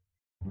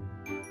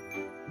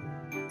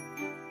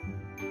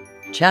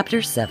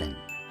Chapter 7.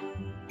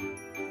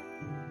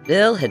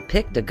 Bill had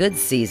picked a good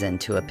season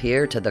to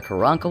appear to the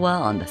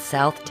Karankawa on the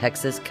South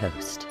Texas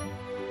coast.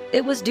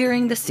 It was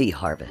during the sea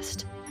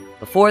harvest,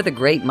 before the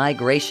great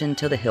migration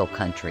to the hill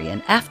country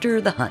and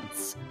after the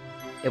hunts.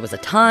 It was a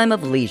time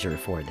of leisure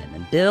for them,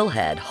 and Bill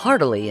had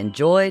heartily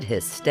enjoyed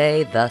his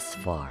stay thus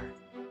far.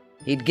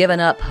 He'd given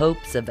up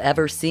hopes of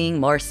ever seeing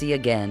Marcy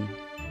again,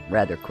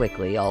 rather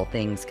quickly, all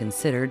things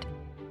considered,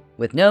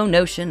 with no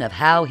notion of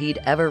how he'd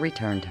ever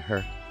return to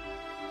her.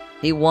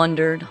 He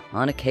wondered,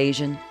 on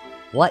occasion,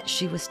 what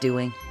she was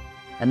doing,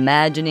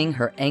 imagining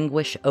her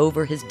anguish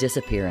over his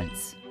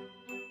disappearance.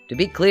 To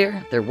be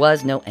clear, there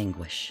was no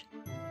anguish.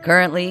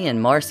 Currently, in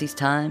Marcy's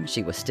time,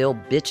 she was still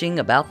bitching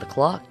about the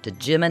clock to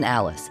Jim and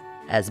Alice,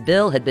 as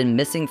Bill had been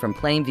missing from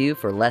Plainview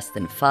for less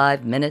than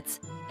 5 minutes,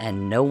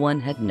 and no one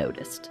had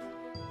noticed.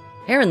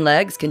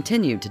 Legs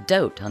continued to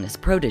dote on his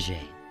protégé.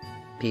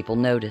 People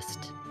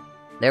noticed.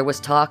 There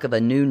was talk of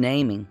a new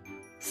naming,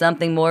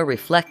 something more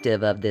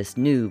reflective of this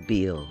new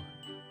Bill.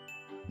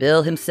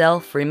 Bill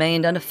himself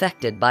remained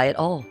unaffected by it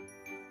all.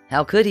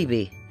 How could he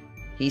be?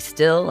 He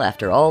still,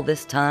 after all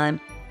this time,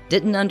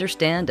 didn't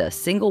understand a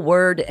single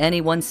word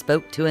anyone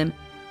spoke to him.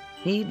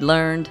 He'd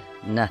learned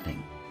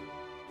nothing.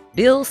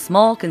 Bill's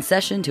small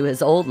concession to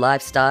his old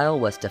lifestyle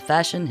was to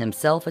fashion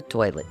himself a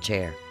toilet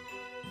chair.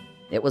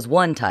 It was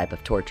one type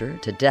of torture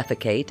to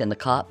defecate in the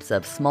copse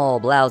of small,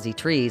 blousy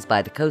trees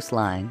by the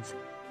coastlines,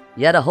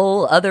 yet a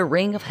whole other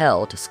ring of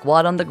hell to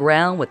squat on the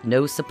ground with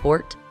no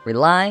support,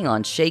 relying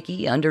on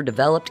shaky,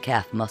 underdeveloped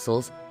calf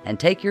muscles, and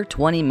take your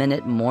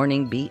 20-minute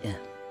morning beat-in.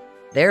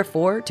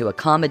 Therefore, to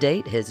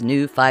accommodate his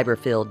new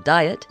fiber-filled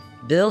diet,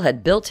 Bill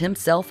had built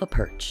himself a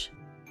perch.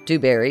 Two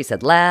berries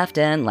had laughed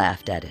and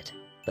laughed at it,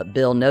 but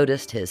Bill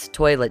noticed his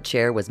toilet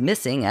chair was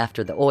missing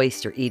after the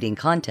oyster-eating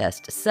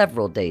contest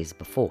several days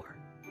before.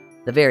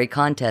 The very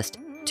contest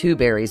Two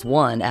Berries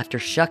won after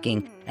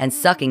shucking and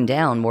sucking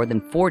down more than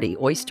 40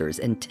 oysters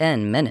in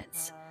 10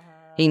 minutes.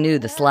 He knew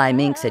the sly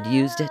minx had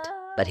used it,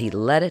 but he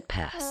let it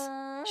pass.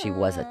 She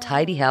was a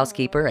tidy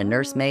housekeeper and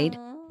nursemaid,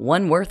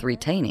 one worth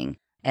retaining,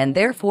 and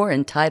therefore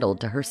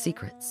entitled to her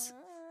secrets.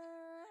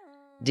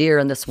 Deer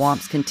in the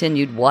Swamps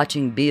continued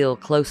watching Bill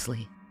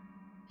closely,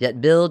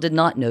 yet Bill did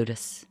not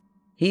notice.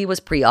 He was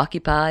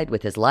preoccupied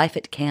with his life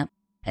at camp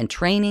and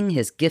training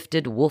his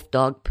gifted wolf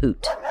dog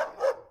Poot.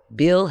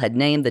 Bill had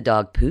named the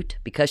dog Poot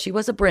because she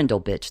was a brindle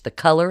bitch the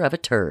color of a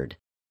turd,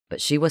 but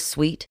she was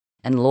sweet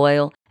and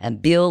loyal,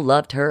 and Bill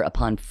loved her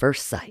upon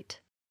first sight.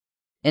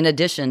 In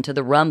addition to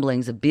the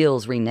rumblings of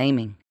Bill's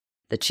renaming,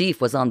 the chief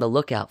was on the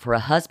lookout for a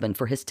husband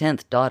for his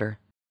 10th daughter.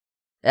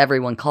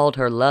 Everyone called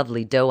her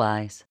Lovely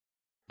Doe-Eyes,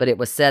 but it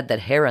was said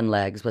that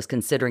Legs was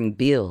considering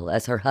Bill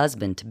as her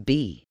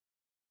husband-to-be.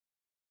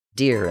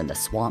 Deer in the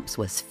Swamps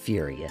was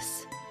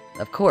furious.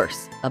 Of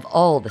course, of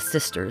all the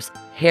sisters,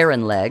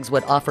 Legs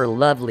would offer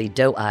Lovely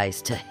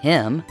Doe-Eyes to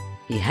him.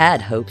 He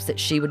had hopes that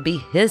she would be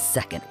his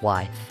second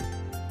wife.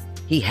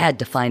 He had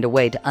to find a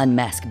way to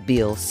unmask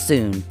Bill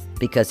soon,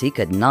 because he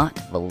could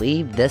not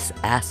believe this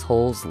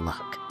asshole's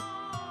luck.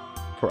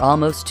 For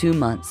almost 2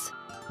 months,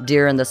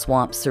 Deer in the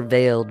Swamp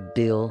surveilled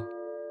Bill,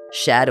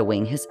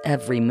 shadowing his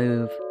every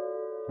move,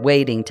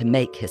 waiting to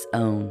make his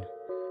own.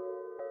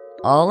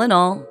 All in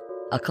all,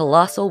 a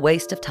colossal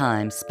waste of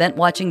time spent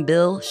watching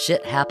Bill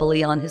shit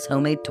happily on his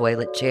homemade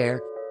toilet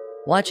chair,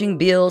 watching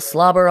Bill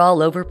slobber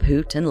all over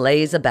Poot and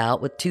laze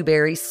about with Two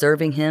Berries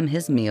serving him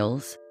his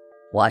meals,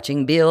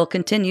 watching Bill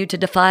continue to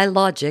defy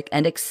logic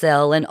and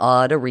excel in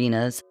odd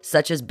arenas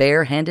such as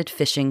bare-handed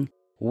fishing,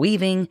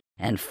 weaving,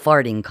 and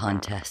farting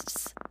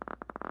contests.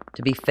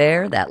 To be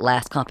fair, that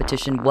last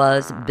competition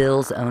was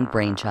Bill's own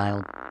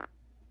brainchild.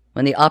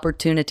 When the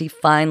opportunity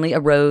finally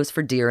arose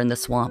for Deer in the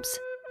Swamps,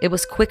 it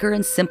was quicker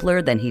and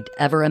simpler than he'd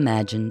ever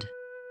imagined.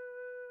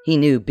 He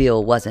knew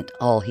Bill wasn't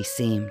all he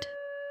seemed.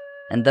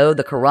 And though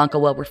the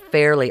Karankawa were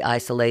fairly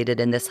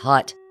isolated in this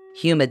hot,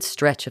 humid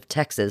stretch of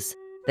Texas,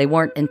 they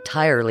weren't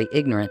entirely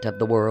ignorant of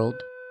the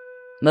world.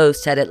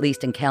 Most had at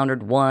least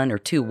encountered 1 or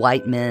 2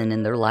 white men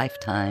in their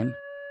lifetime,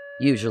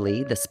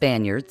 usually the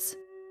Spaniards.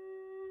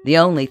 The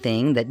only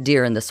thing that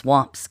Deer in the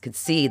Swamps could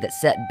see that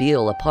set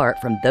Bill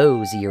apart from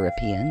those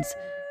Europeans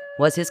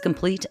was his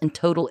complete and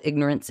total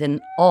ignorance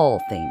in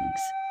all things.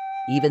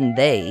 Even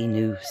they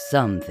knew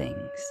some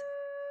things.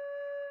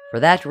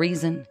 For that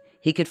reason,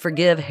 he could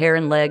forgive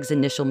Legs'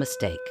 initial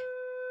mistake.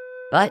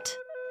 But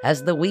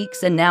as the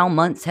weeks and now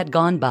months had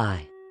gone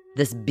by,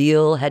 this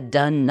Bill had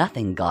done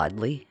nothing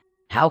godly.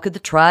 How could the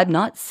tribe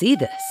not see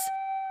this?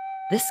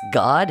 This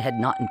god had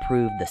not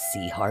improved the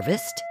sea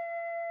harvest.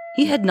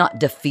 He had not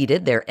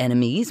defeated their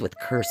enemies with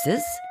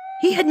curses.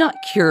 He had not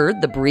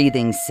cured the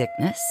breathing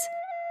sickness.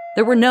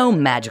 There were no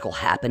magical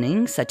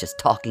happenings such as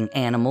talking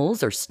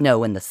animals or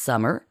snow in the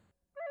summer.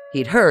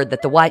 He'd heard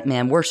that the white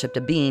man worshipped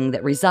a being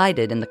that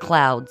resided in the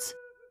clouds,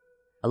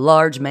 a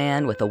large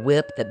man with a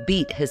whip that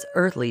beat his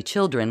earthly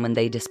children when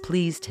they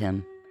displeased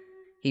him.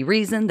 He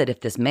reasoned that if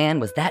this man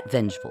was that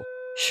vengeful,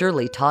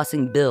 surely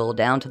tossing Bill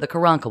down to the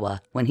Karankawa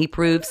when he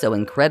proved so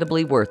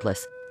incredibly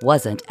worthless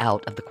wasn't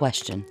out of the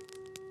question.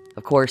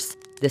 Of course,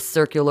 this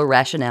circular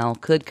rationale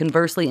could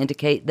conversely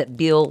indicate that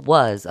Beale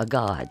was a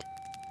god.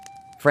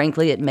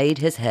 Frankly, it made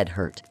his head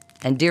hurt,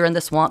 and Deer in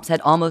the Swamps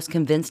had almost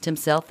convinced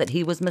himself that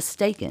he was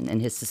mistaken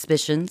in his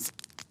suspicions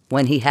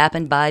when he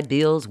happened by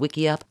Beale's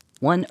wickiup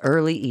one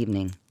early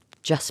evening,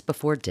 just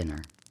before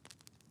dinner.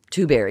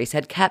 Two Berries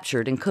had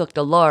captured and cooked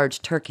a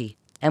large turkey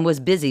and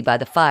was busy by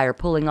the fire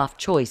pulling off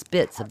choice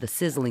bits of the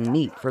sizzling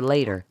meat for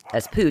later,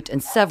 as Poot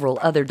and several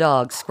other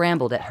dogs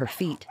scrambled at her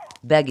feet,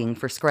 begging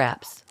for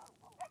scraps.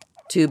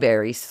 Two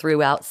Berries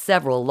threw out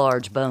several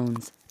large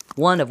bones,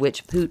 one of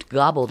which Poot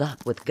gobbled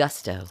up with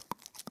gusto.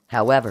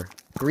 However,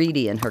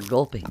 greedy in her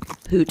gulping,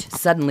 Poot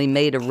suddenly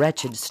made a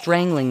wretched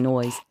strangling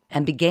noise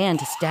and began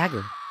to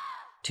stagger.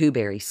 Two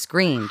Berries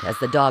screamed as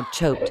the dog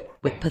choked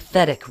with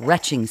pathetic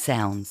retching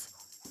sounds.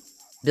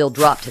 Bill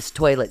dropped his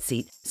toilet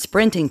seat,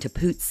 sprinting to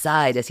Poot's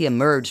side as he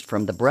emerged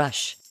from the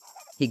brush.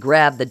 He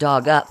grabbed the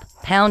dog up,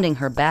 pounding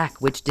her back,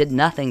 which did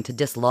nothing to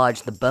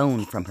dislodge the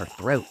bone from her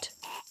throat.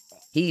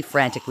 He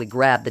frantically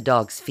grabbed the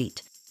dog's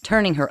feet,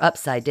 turning her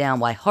upside down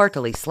while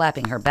heartily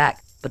slapping her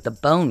back, but the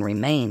bone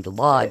remained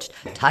lodged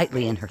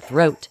tightly in her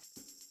throat.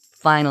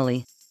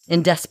 Finally,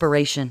 in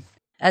desperation,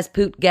 as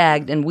Poot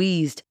gagged and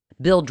wheezed,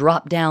 Bill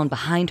dropped down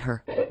behind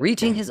her,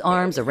 reaching his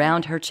arms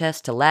around her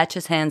chest to latch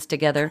his hands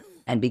together,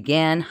 and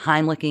began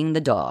Heimliching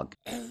the dog.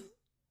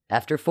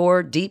 After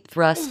 4 deep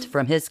thrusts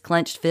from his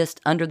clenched fist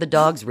under the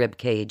dog's rib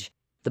cage,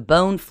 the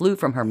bone flew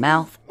from her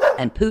mouth,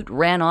 and Poot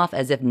ran off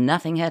as if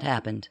nothing had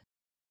happened.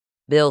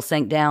 Bill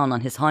sank down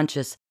on his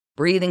haunches,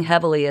 breathing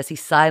heavily as he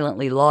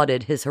silently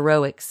lauded his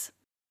heroics.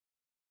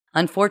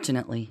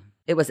 Unfortunately,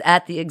 it was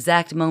at the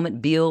exact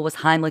moment Beale was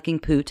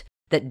Heimliching Poot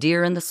that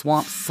Deer in the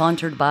Swamps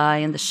sauntered by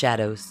in the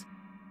shadows.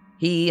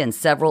 He and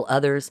several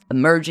others,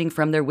 emerging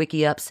from their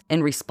wickiups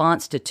in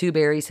response to Two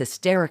Berries'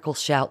 hysterical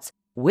shouts,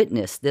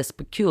 witnessed this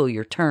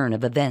peculiar turn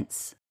of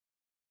events.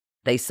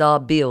 They saw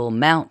Beale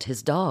mount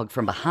his dog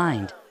from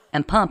behind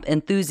and pump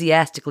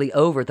enthusiastically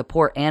over the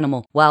poor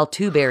animal while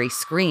Two Berries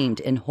screamed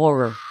in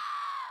horror.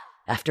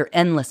 After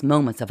endless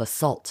moments of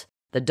assault,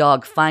 the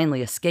dog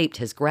finally escaped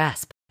his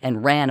grasp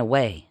and ran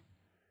away.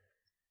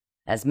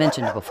 As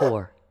mentioned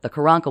before, the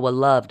Karankawa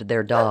loved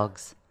their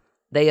dogs.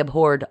 They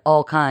abhorred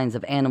all kinds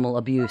of animal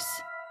abuse,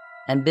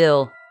 and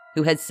Bill,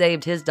 who had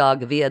saved his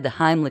dog via the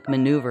Heimlich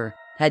maneuver,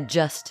 had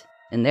just,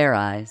 in their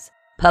eyes,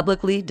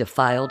 publicly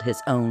defiled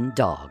his own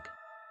dog.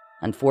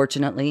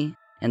 Unfortunately,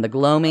 in the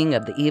gloaming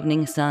of the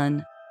evening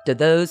sun, to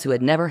those who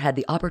had never had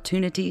the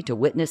opportunity to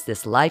witness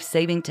this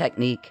life-saving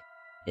technique,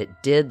 it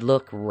did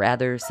look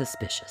rather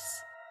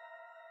suspicious.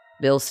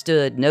 Bill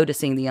stood,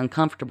 noticing the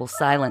uncomfortable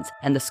silence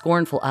and the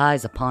scornful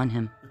eyes upon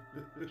him.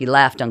 He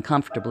laughed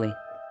uncomfortably.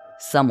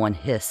 Someone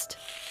hissed.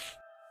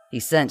 He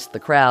sensed the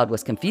crowd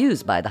was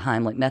confused by the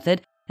Heimlich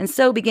method, and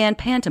so began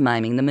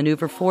pantomiming the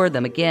maneuver for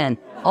them again,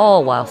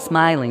 all while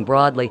smiling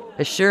broadly,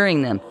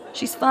 assuring them,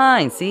 "She's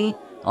fine, see?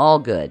 All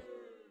good."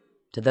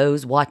 To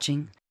those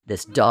watching,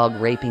 this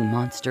dog-raping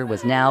monster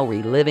was now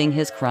reliving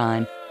his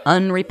crime,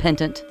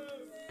 unrepentant.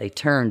 They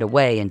turned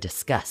away in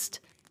disgust.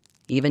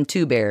 Even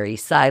Two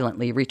Berries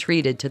silently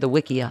retreated to the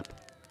wickiup.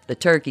 The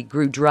turkey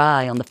grew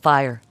dry on the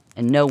fire,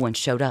 and no one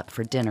showed up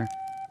for dinner.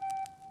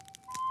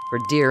 For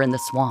Deer in the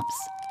Swamps,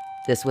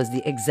 this was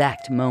the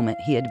exact moment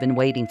he had been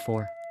waiting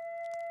for.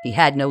 He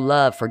had no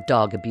love for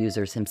dog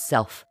abusers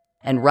himself,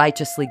 and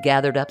righteously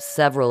gathered up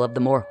several of the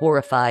more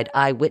horrified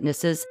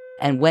eyewitnesses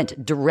and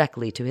went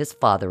directly to his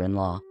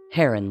father-in-law,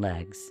 Heron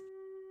Legs.